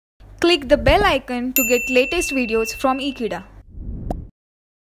Click the bell icon to get latest videos from Ekeeda.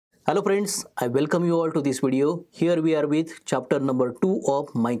 Hello friends, I welcome you all to this video. Here we are with chapter number 2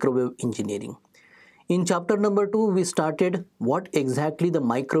 of microwave engineering. In chapter number 2, we started what exactly the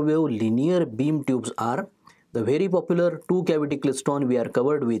microwave linear beam tubes are. The very popular two-cavity klystron we are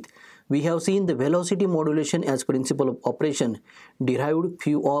covered with. We have seen the velocity modulation as principle of operation, derived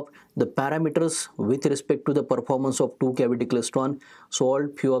few of the parameters with respect to the performance of two-cavity klystron,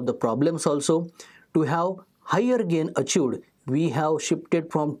 solved few of the problems also. To have higher gain achieved, we have shifted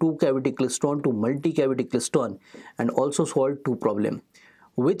from two-cavity klystron to multicavity klystron and also solved two problems.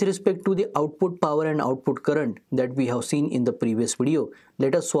 With respect to the output power and output current that we have seen in the previous video,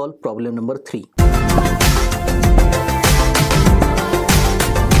 let us solve problem number 3.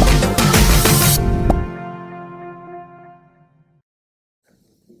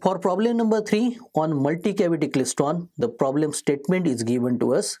 For problem number 3 on multicavity klystron, the problem statement is given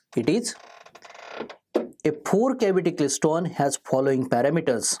to us. It is a 4-cavity klystron has following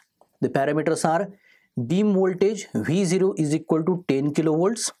parameters. The parameters are beam voltage V0 is equal to 10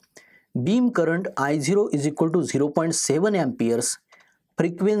 kilovolts, beam current I0 is equal to 0.7 amperes,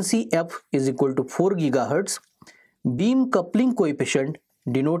 frequency f is equal to 4 gigahertz, beam coupling coefficient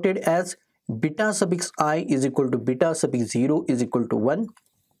denoted as beta suffix I is equal to beta suffix 0 is equal to 1,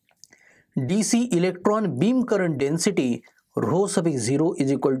 DC electron beam current density rho suffix 0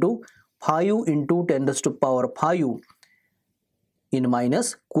 is equal to 5 into 10 raised to power 5 in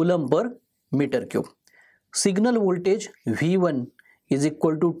minus coulomb per meter cube. Signal voltage V1 is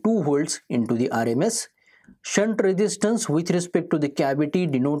equal to 2 volts into the RMS. Shunt resistance with respect to the cavity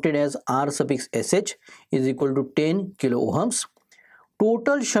denoted as R suffix SH is equal to 10 kilo ohms.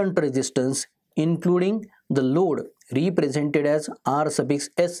 Total shunt resistance including the load represented as R suffix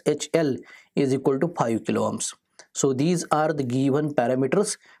SHL is equal to 5 kilo ohms. So these are the given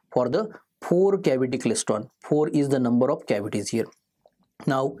parameters for the 4-cavity klystron. 4 is the number of cavities here.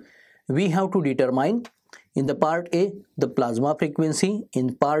 Now we have to determine in the part A the plasma frequency,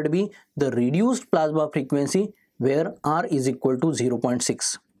 in part B the reduced plasma frequency where R is equal to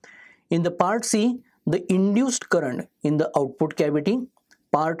 0.6. In the part C the induced current in the output cavity,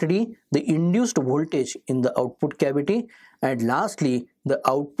 part D the induced voltage in the output cavity, and lastly the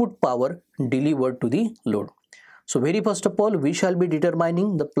output power delivered to the load. So very first of all we shall be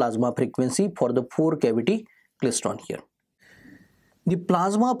determining the plasma frequency for the 4-cavity klystron here. The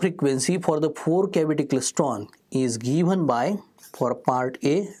plasma frequency for the 4-cavity klystron is given by, for part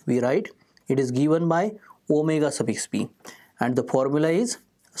A we write it is given by omega suffix p, and the formula is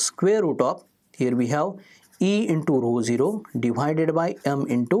square root of, here we have E into rho 0 divided by m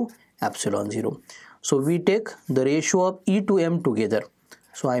into epsilon 0. So we take the ratio of E to m together.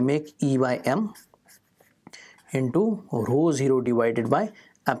 So I make E by m into rho 0 divided by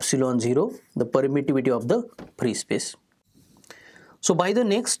epsilon 0, the permittivity of the free space. So by the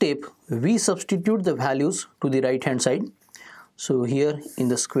next step, we substitute the values to the right hand side. So here in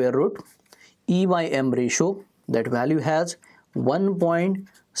the square root, E by m ratio, that value has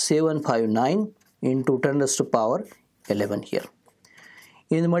 1.759 into 10 raised to power 11 here.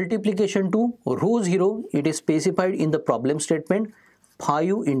 In multiplication to rho 0, it is specified in the problem statement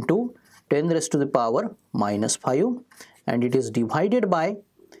 5 into 10 raised to the power minus 5, and it is divided by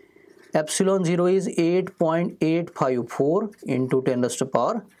epsilon 0 is 8.854 into 10 raised to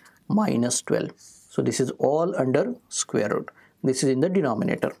power minus 12. So this is all under square root. This is in the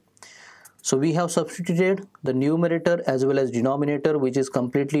denominator. So we have substituted the numerator as well as denominator, which is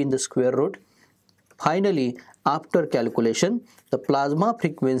completely in the square root. Finally, after calculation, the plasma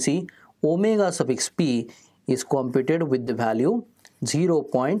frequency omega suffix p is computed with the value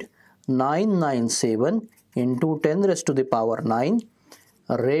 0.997 into 10 raised to the power 9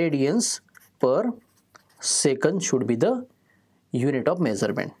 radians per second should be the unit of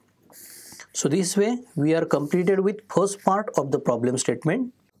measurement. So this way we are completed with first part of the problem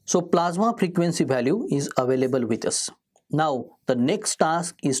statement. So plasma frequency value is available with us. Now the next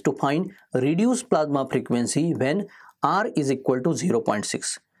task is to find reduced plasma frequency when R is equal to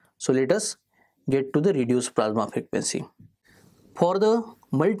 0.6. So let us get to the reduced plasma frequency. For the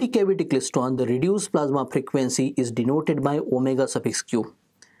multicavity klystron, the reduced plasma frequency is denoted by omega suffix q.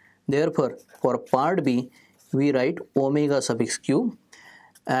 Therefore, for part B, we write omega suffix q,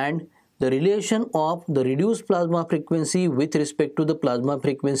 and the relation of the reduced plasma frequency with respect to the plasma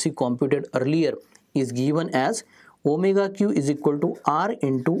frequency computed earlier is given as omega q is equal to R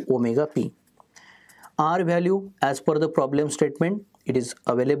into omega p. R value as per the problem statement, it is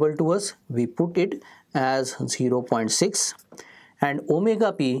available to us. We put it as 0.6 and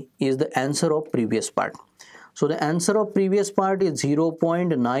omega p is the answer of previous part. So the answer of previous part is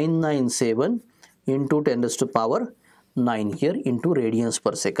 0.997 into 10 raised to the power 9 here into radians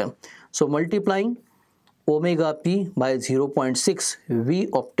per second. So multiplying omega p by 0.6, we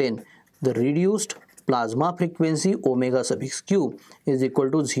obtain the reduced plasma frequency omega suffix q is equal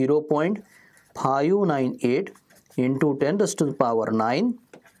to 0.598 into 10 raised to the power 9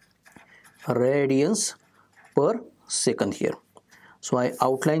 radians per second here. So I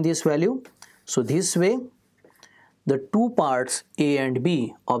outline this value. So this way the two parts A and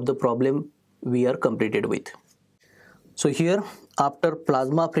B of the problem we are completed with. So here, after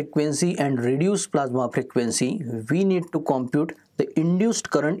plasma frequency and reduced plasma frequency, we need to compute the induced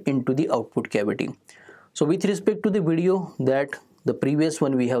current into the output cavity. So with respect to the video that the previous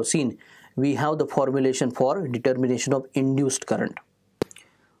one we have seen, we have the formulation for determination of induced current.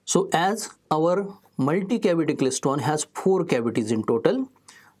 So as our multicavity klystron has 4 cavities in total,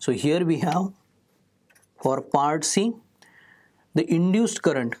 so here we have for part C, the induced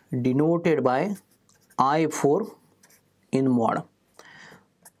current denoted by I4 in mod.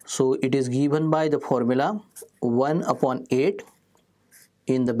 So it is given by the formula 1/8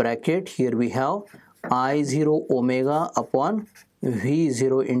 in the bracket. Here we have I0 omega upon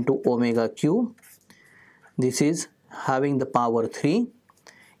V0 into omega q. This is having the power 3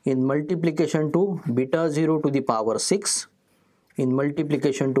 in multiplication to beta 0 to the power 6 in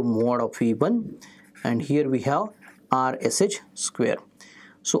multiplication to mod of V1, and here we have RSH square.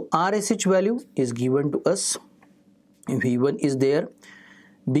 So RSH value is given to us. V1 is there.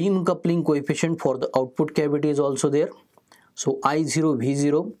 Beam coupling coefficient for the output cavity is also there. So I0,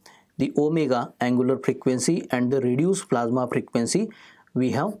 V0, the omega angular frequency and the reduced plasma frequency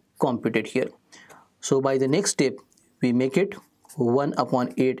we have computed here. So by the next step, we make it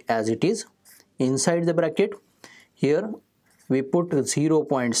 1/8 as it is. Inside the bracket, here we put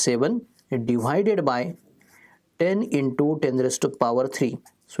 0.7 divided by 10 into 10 raised to the power 3.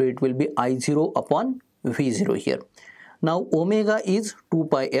 So it will be I0 upon V0 here. Now omega is 2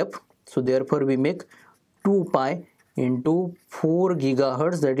 pi f. So therefore we make 2 pi into 4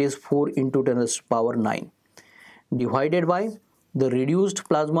 gigahertz, that is 4 into 10 raised to the power 9, divided by the reduced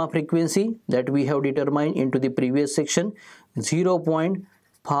plasma frequency that we have determined into the previous section,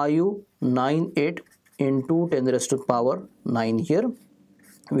 0.598 into 10 raised to the power 9 here.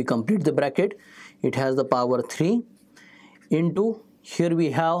 We complete the bracket. It has the power 3 into, here we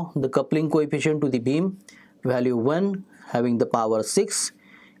have the coupling coefficient to the beam, value 1 having the power 6.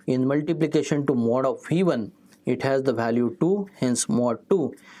 In multiplication to mod of V1, it has the value 2, hence mod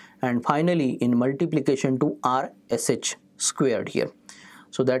 2. And finally in multiplication to RSH squared here.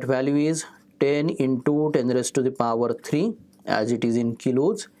 So that value is 10 into 10 raised to the power 3 as it is in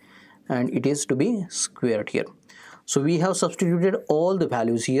kilos, and it is to be squared here. So we have substituted all the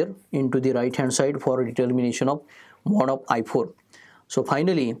values here into the right hand side for determination of mod of I4. So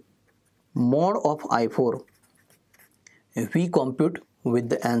finally mod of I4 we compute with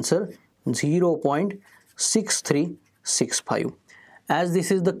the answer 0.6365. As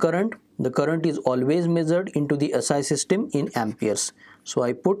this is the current is always measured into the SI system in amperes. So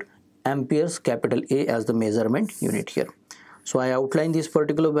I put amperes capital A as the measurement unit here. So I outline this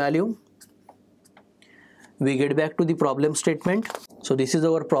particular value. We get back to the problem statement. So this is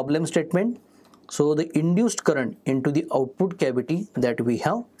our problem statement. So the induced current into the output cavity that we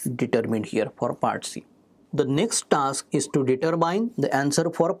have determined here for part C. The next task is to determine the answer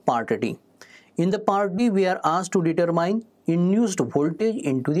for part D. In the part D, we are asked to determine induced voltage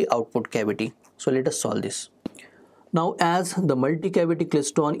into the output cavity. So let us solve this. Now as the multicavity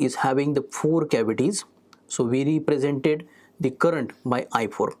klystron is having the 4 cavities, so we represented the current by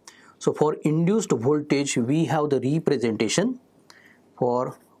I4. So for induced voltage, we have the representation.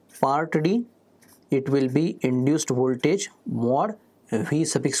 For part D, it will be induced voltage mod V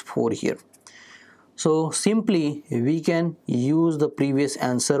suffix 4 here. So simply we can use the previous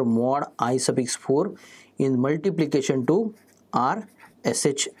answer mod I suffix 4 in multiplication to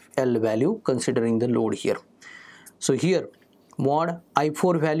RSHL value considering the load here. So here mod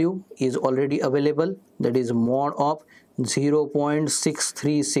I4 value is already available, that is mod of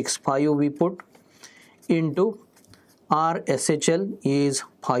 0.6365 we put into RSHL is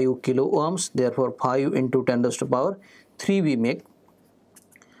 5 kilo ohms, therefore 5 into 10 raised to the power 3 we make.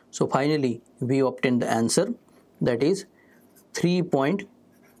 So finally we obtain the answer, that is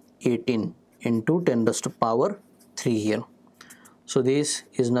 3.18 into 10 raised to the power 3 here. So this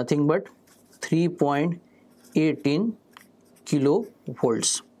is nothing but 3.18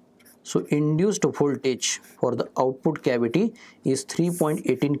 kilovolts. So induced voltage for the output cavity is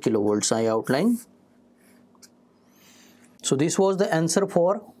 3.18 kilovolts. I outline. So this was the answer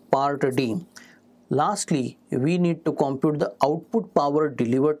for part D. Lastly, we need to compute the output power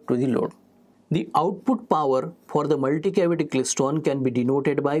delivered to the load. The output power for the multicavity klystron can be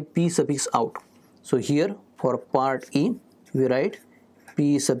denoted by P suffix out. So here for part E, we write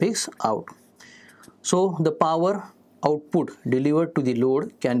P suffix out. So the power output delivered to the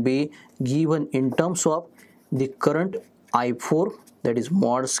load can be given in terms of the current I4, that is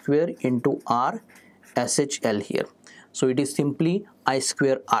mod square into R SHL here. So it is simply I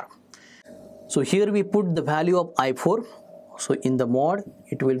square R. So here we put the value of I4. So in the mod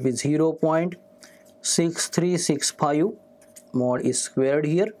it will be 0.6365 mod is squared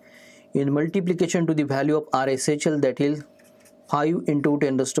here. In multiplication to the value of RSHL, that is 5 into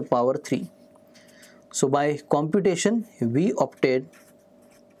 10 raised to power 3. So by computation we obtained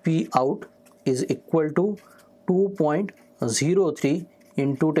P out is equal to 2.03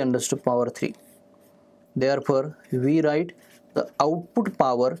 into 10 raised to power 3. Therefore we write the output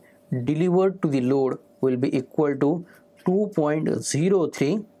power delivered to the load will be equal to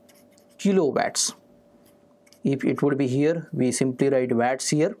 2.03 kilowatts. If it would be here, we simply write watts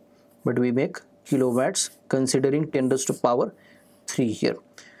here, but we make kilowatts considering 10 raised to power 3 here.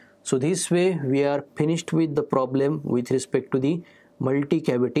 So this way we are finished with the problem with respect to the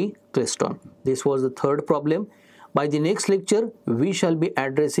multicavity klystron. This was the third problem. By the next lecture, we shall be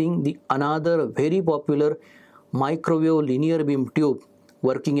addressing the another very popular microwave linear beam tube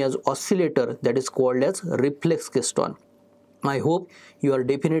working as oscillator, that is called as reflex klystron. I hope you are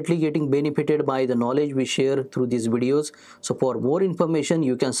definitely getting benefited by the knowledge we share through these videos. So for more information,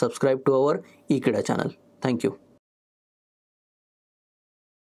 you can subscribe to our Ekeeda channel. Thank you.